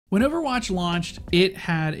When Overwatch launched, it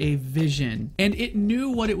had a vision, and it knew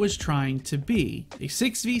what it was trying to be. A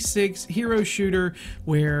 6v6 hero shooter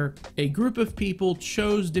where a group of people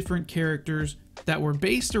chose different characters that were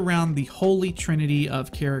based around the holy trinity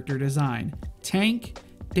of character design: tank,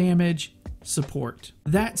 damage, support.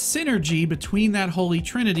 That synergy between that holy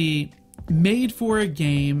trinity made for a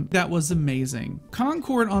game that was amazing.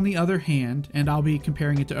 Concord, on the other hand, and I'll be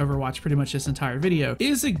comparing it to Overwatch pretty much this entire video,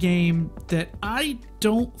 is a game that I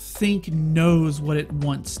don't think knows what it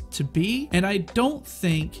wants to be, and I don't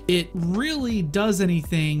think it really does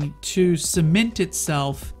anything to cement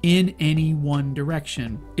itself in any one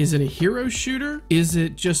direction. Is it a hero shooter? Is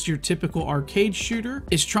it just your typical arcade shooter?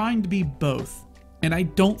 It's trying to be both, and I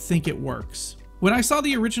don't think it works. When I saw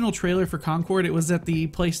the original trailer for Concord, it was at the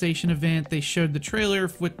PlayStation event. They showed the trailer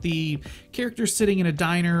with the characters sitting in a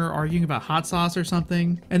diner arguing about hot sauce or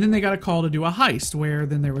something. And then they got a call to do a heist, where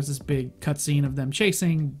then there was this big cutscene of them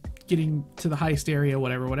chasing, getting to the heist area,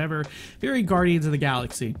 whatever. Very Guardians of the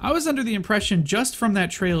Galaxy. I was under the impression just from that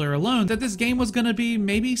trailer alone that this game was going to be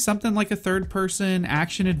maybe something like a third-person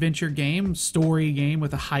action-adventure game, story game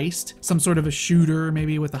with a heist, some sort of a shooter,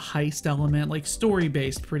 maybe with a heist element, like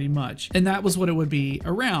story-based pretty much. And that was what it would be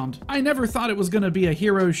around. I never thought it was going to be a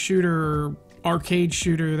hero shooter, arcade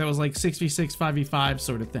shooter that was like 6v6, 5v5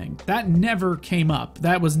 sort of thing. That never came up.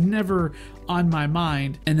 That was never on my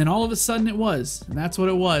mind, and then all of a sudden it was, and that's what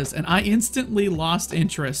it was, and I instantly lost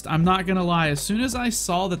interest. I'm not gonna lie, as soon as I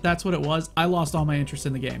saw that that's what it was, I lost all my interest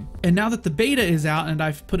in the game. And now that the beta is out and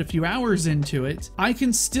I've put a few hours into it, I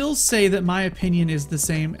can still say that my opinion is the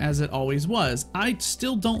same as it always was. I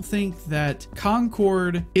still don't think that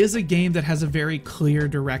Concord is a game that has a very clear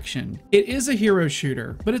direction. It is a hero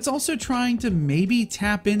shooter, but it's also trying to maybe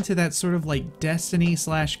tap into that sort of like Destiny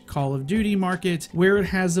 / Call of Duty market, where it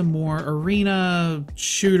has a more arena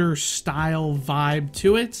shooter style vibe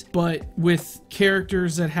to it, but with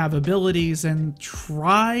characters that have abilities and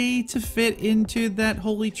try to fit into that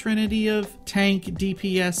holy trinity of tank,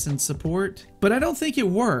 DPS, and support. But I don't think it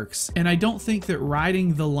works, and I don't think that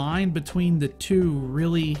riding the line between the two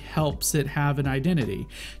really helps it have an identity.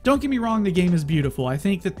 Don't get me wrong, the game is beautiful. I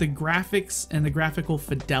think that the graphics and the graphical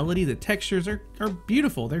fidelity, the textures are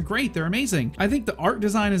beautiful. They're great. They're amazing. I think the art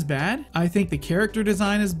design is bad. I think the character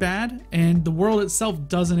design is bad, and the world itself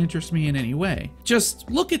doesn't interest me in any way. Just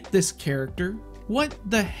look at this character. What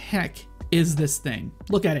the heck is this thing?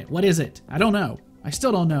 Look at it. What is it? I don't know. I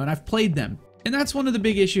still don't know, and I've played them. And that's one of the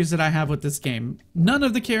big issues that I have with this game. None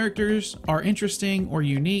of the characters are interesting or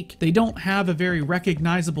unique. They don't have a very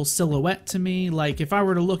recognizable silhouette to me. Like, if I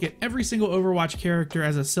were to look at every single Overwatch character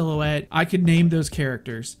as a silhouette, I could name those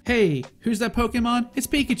characters. Hey, who's that Pokemon? It's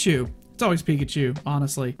Pikachu. It's always Pikachu,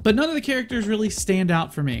 honestly. But none of the characters really stand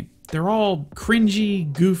out for me. They're all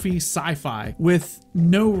cringy, goofy sci-fi with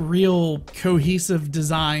no real cohesive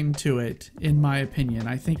design to it, in my opinion.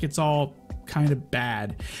 I think it's all kind of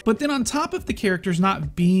bad. But then on top of the characters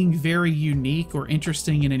not being very unique or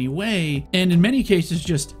interesting in any way, and in many cases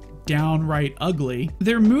just downright ugly,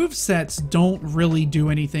 their movesets don't really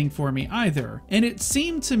do anything for me either. And it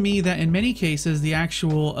seemed to me that in many cases the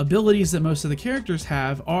actual abilities that most of the characters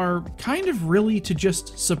have are kind of really to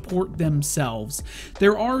just support themselves.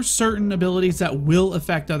 There are certain abilities that will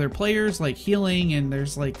affect other players, like healing, and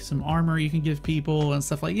there's like some armor you can give people and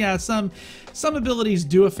stuff like, yeah, some abilities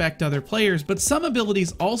do affect other players, but some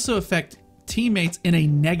abilities also affect teammates in a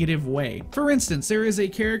negative way. For instance, there is a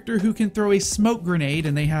character who can throw a smoke grenade,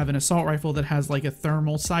 and they have an assault rifle that has like a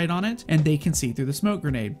thermal sight on it, and they can see through the smoke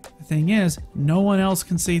grenade. The thing is, no one else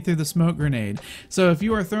can see through the smoke grenade. So if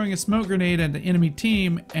you are throwing a smoke grenade at the enemy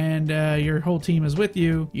team and your whole team is with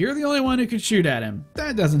you, you're the only one who can shoot at him.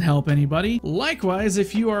 That doesn't help anybody. Likewise,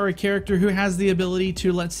 if you are a character who has the ability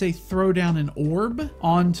to, let's say, throw down an orb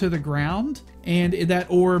onto the ground, and that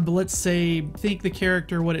orb, let's say, think the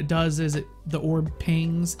character, what it does is the orb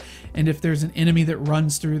pings, and if there's an enemy that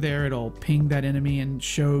runs through there, it'll ping that enemy and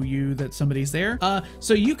show you that somebody's there.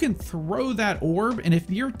 So you can throw that orb, and if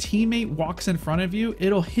your teammate walks in front of you,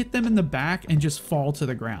 it'll hit them in the back and just fall to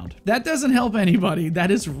the ground. That doesn't help anybody.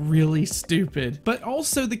 That is really stupid. But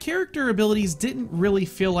also, the character abilities didn't really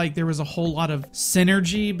feel like there was a whole lot of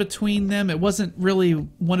synergy between them. It wasn't really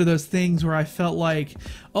one of those things where I felt like,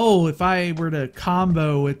 oh, if I were to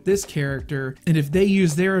combo with this character, and if they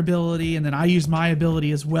use their ability and then I use my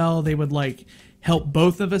ability as well, they would like help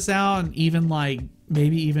both of us out and even like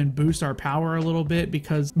maybe even boost our power a little bit,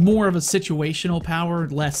 because more of a situational power,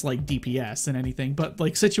 less like DPS than anything, but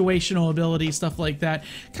like situational ability, stuff like that.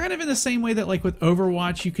 Kind of in the same way that like with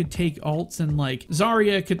Overwatch, you could take ults and like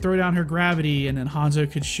Zarya could throw down her gravity and then Hanzo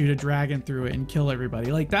could shoot a dragon through it and kill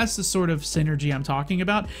everybody. Like that's the sort of synergy I'm talking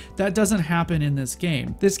about. That doesn't happen in this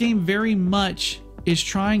game. This game very much is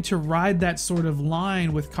trying to ride that sort of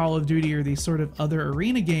line with Call of Duty or these sort of other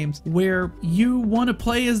arena games where you want to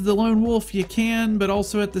play as the lone wolf, you can, but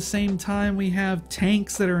also at the same time we have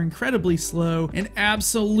tanks that are incredibly slow and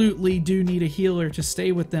absolutely do need a healer to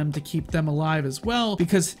stay with them to keep them alive as well,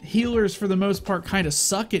 because healers for the most part kind of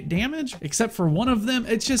suck at damage, except for one of them.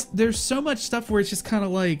 It's just, there's so much stuff where it's just kind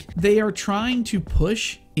of like they are trying to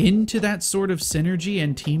push into that sort of synergy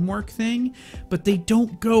and teamwork thing, but they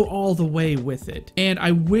don't go all the way with it. And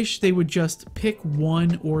I wish they would just pick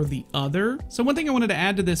one or the other. So one thing I wanted to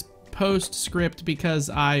add to this postscript, because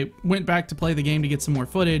I went back to play the game to get some more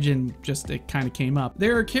footage and just it kind of came up.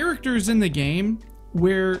 There are characters in the game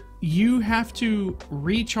where you have to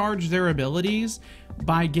recharge their abilities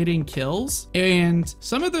by getting kills, and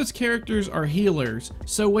some of those characters are healers.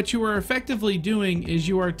 So what you are effectively doing is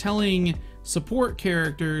you are telling support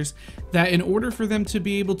characters that in order for them to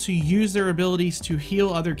be able to use their abilities to heal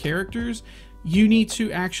other characters, you need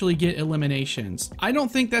to actually get eliminations. I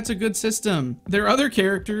don't think that's a good system. There are other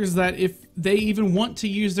characters that if they even want to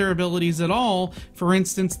use their abilities at all, for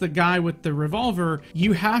instance, the guy with the revolver,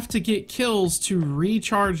 you have to get kills to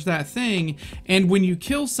recharge that thing. And when you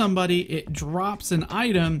kill somebody, it drops an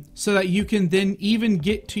item so that you can then even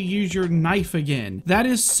get to use your knife again. That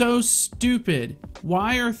is so stupid.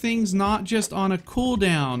 Why are things not just on a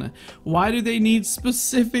cooldown? Why do they need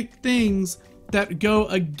specific things that go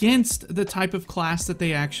against the type of class that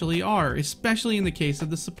they actually are, especially in the case of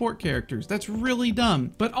the support characters? That's really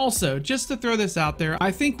dumb. But also, just to throw this out there,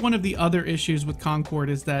 I think one of the other issues with Concord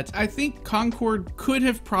is that I think Concord could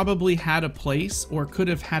have probably had a place or could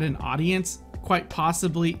have had an audience, quite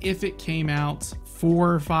possibly, if it came out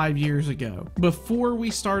 4 or 5 years ago, before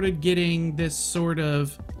we started getting this sort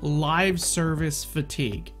of live service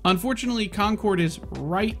fatigue. Unfortunately, Concord is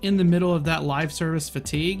right in the middle of that live service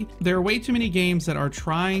fatigue. There are way too many games that are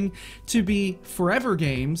trying to be forever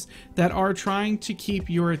games that are trying to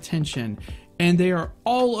keep your attention, and they are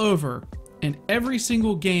all over. And every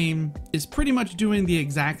single game is pretty much doing the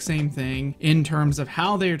exact same thing in terms of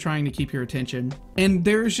how they are trying to keep your attention. And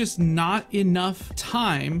there's just not enough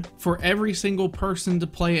time for every single person to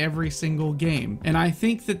play every single game. And I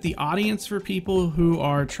think that the audience for people who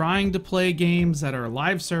are trying to play games that are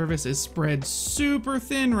live service is spread super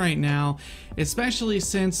thin right now, especially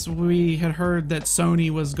since we had heard that Sony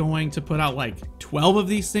was going to put out like 12 of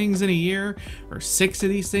these things in a year or 6 of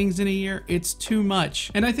these things in a year. It's too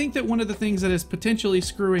much. And I think that one of the things that is potentially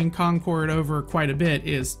screwing Concord over quite a bit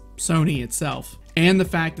is Sony itself, and the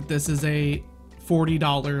fact that this is a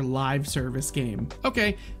 $40 live service game.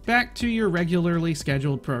 Okay, back to your regularly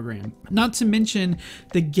scheduled program. Not to mention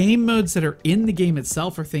the game modes that are in the game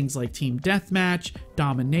itself are things like Team Deathmatch,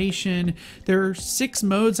 Domination. There are 6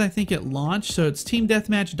 modes I think at launch, so it's Team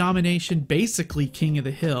Deathmatch, Domination, basically King of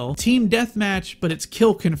the Hill. Team Deathmatch, but it's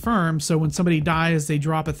kill confirmed, so when somebody dies, they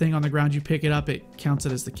drop a thing on the ground, you pick it up, it counts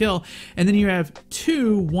it as the kill. And then you have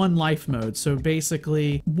 2 one life modes, so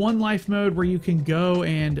basically one life mode where you can go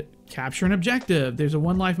and capture an objective. There's a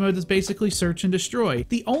one life mode that's basically search and destroy.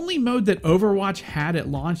 The only mode that Overwatch had at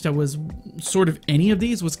launch that was sort of any of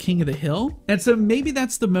these was King of the Hill. And so maybe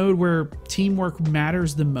that's the mode where teamwork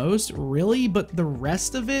matters the most, really, but the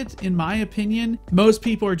rest of it, in my opinion, most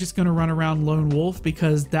people are just going to run around lone wolf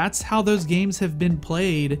because that's how those games have been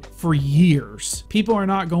played for years. People are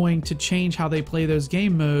not going to change how they play those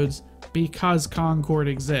game modes because Concord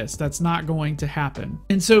exists. That's not going to happen.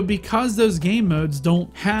 And so because those game modes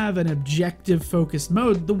don't have an objective focused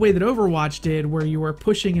mode the way that Overwatch did, where you are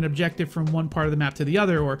pushing an objective from one part of the map to the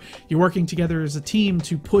other, or you're working together as a team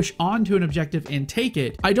to push onto an objective and take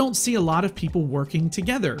it, I don't see a lot of people working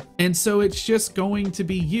together. And so it's just going to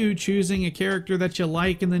be you choosing a character that you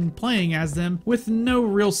like and then playing as them with no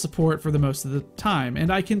real support for the most of the time.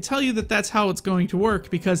 And I can tell you that that's how it's going to work,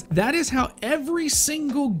 because that is how every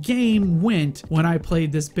single game went when I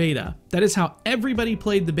played this beta. That is how everybody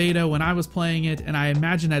played the beta when I was playing it, and I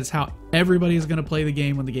imagine that is how everybody is going to play the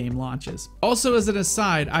game when the game launches. Also, as an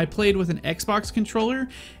aside, I played with an Xbox controller,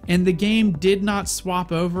 and the game did not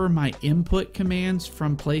swap over my input commands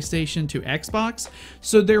from PlayStation to Xbox,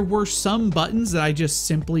 so there were some buttons that I just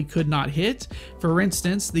simply could not hit. For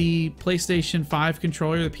instance, the PlayStation 5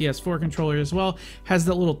 controller, the PS4 controller as well, has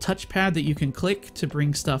that little touchpad that you can click to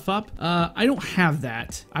bring stuff up. I don't have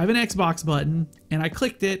that. I have an Xbox button, and I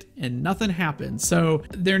clicked it and nothing happened. So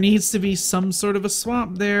there needs to be some sort of a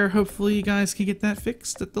swap there. Hopefully you guys can get that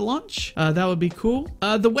fixed at the launch. That would be cool.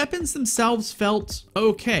 The weapons themselves felt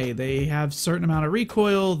okay. They have a certain amount of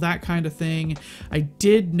recoil, that kind of thing. I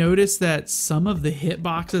did notice that some of the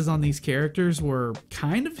hitboxes on these characters were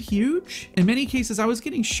kind of huge. In many cases, I was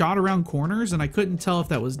getting shot around corners and I couldn't tell if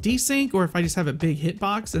that was desync or if I just have a big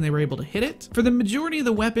hitbox and they were able to hit it. For the majority of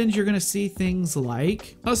the weapons, you're gonna see things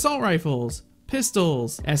like assault rifles,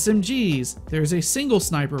 pistols, SMGs. There's a single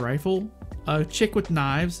sniper rifle, a chick with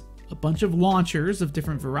knives, a bunch of launchers of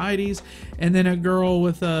different varieties, and then a girl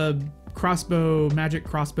with a crossbow, magic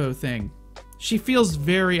crossbow thing. She feels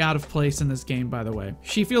very out of place in this game, by the way.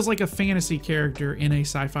 She feels like a fantasy character in a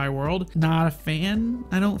sci-fi world. Not a fan,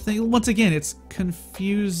 I don't think. Once again, it's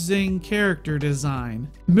confusing character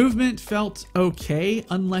design. Movement felt okay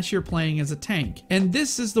unless you're playing as a tank. And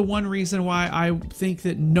this is the one reason why I think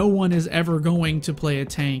that no one is ever going to play a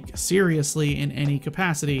tank seriously in any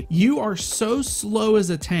capacity. You are so slow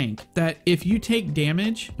as a tank that if you take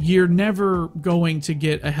damage, you're never going to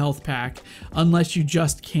get a health pack unless you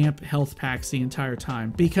just camp health packs the entire time,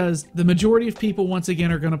 because the majority of people once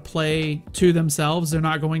again are going to play to themselves. They're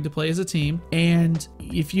not going to play as a team, and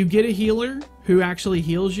if you get a healer who actually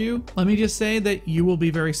heals you, let me just say that you will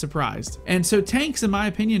be very surprised. And so tanks, in my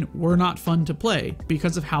opinion, were not fun to play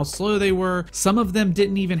because of how slow they were. Some of them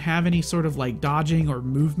didn't even have any sort of like dodging or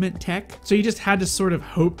movement tech, so you just had to sort of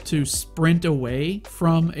hope to sprint away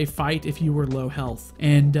from a fight if you were low health,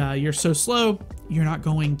 and you're so slow you're not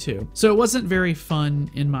going to. So it wasn't very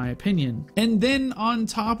fun in my opinion. And then on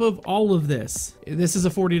top of all of this, this is a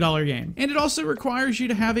 $40 game, and it also requires you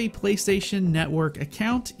to have a PlayStation Network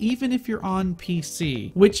account even if you're on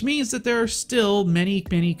PC, which means that there are still many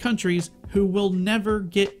countries who will never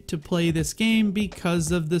get to play this game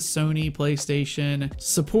because of the Sony PlayStation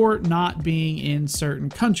support not being in certain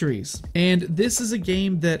countries. And this is a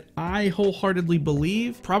game that I wholeheartedly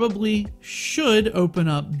believe probably should open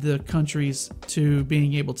up the countries to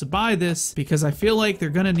being able to buy this, because I feel like they're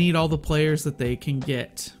gonna need all the players that they can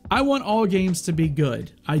get. I want all games to be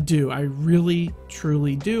good. I do. I really,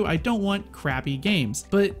 truly do. I don't want crappy games.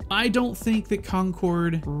 But I don't think that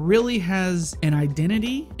Concord really has an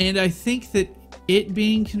identity, and I think that it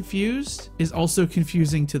being confused is also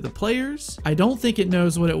confusing to the players. I don't think it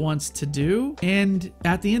knows what it wants to do, and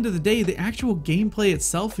at the end of the day, the actual gameplay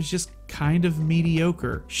itself is just kind of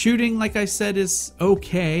mediocre. Shooting, like I said, is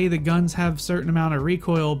okay. The guns have a certain amount of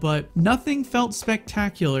recoil, but nothing felt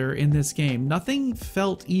spectacular in this game. Nothing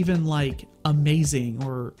felt even like amazing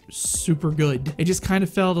or super good. It just kind of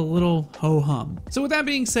felt a little ho-hum. So with that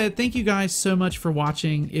being said, thank you guys so much for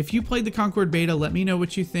watching. If you played the Concord beta, let me know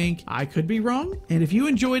what you think. I could be wrong. And if you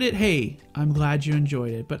enjoyed it, hey, I'm glad you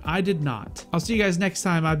enjoyed it, but I did not. I'll see you guys next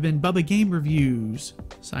time. I've been Bubba Game Reviews,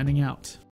 signing out.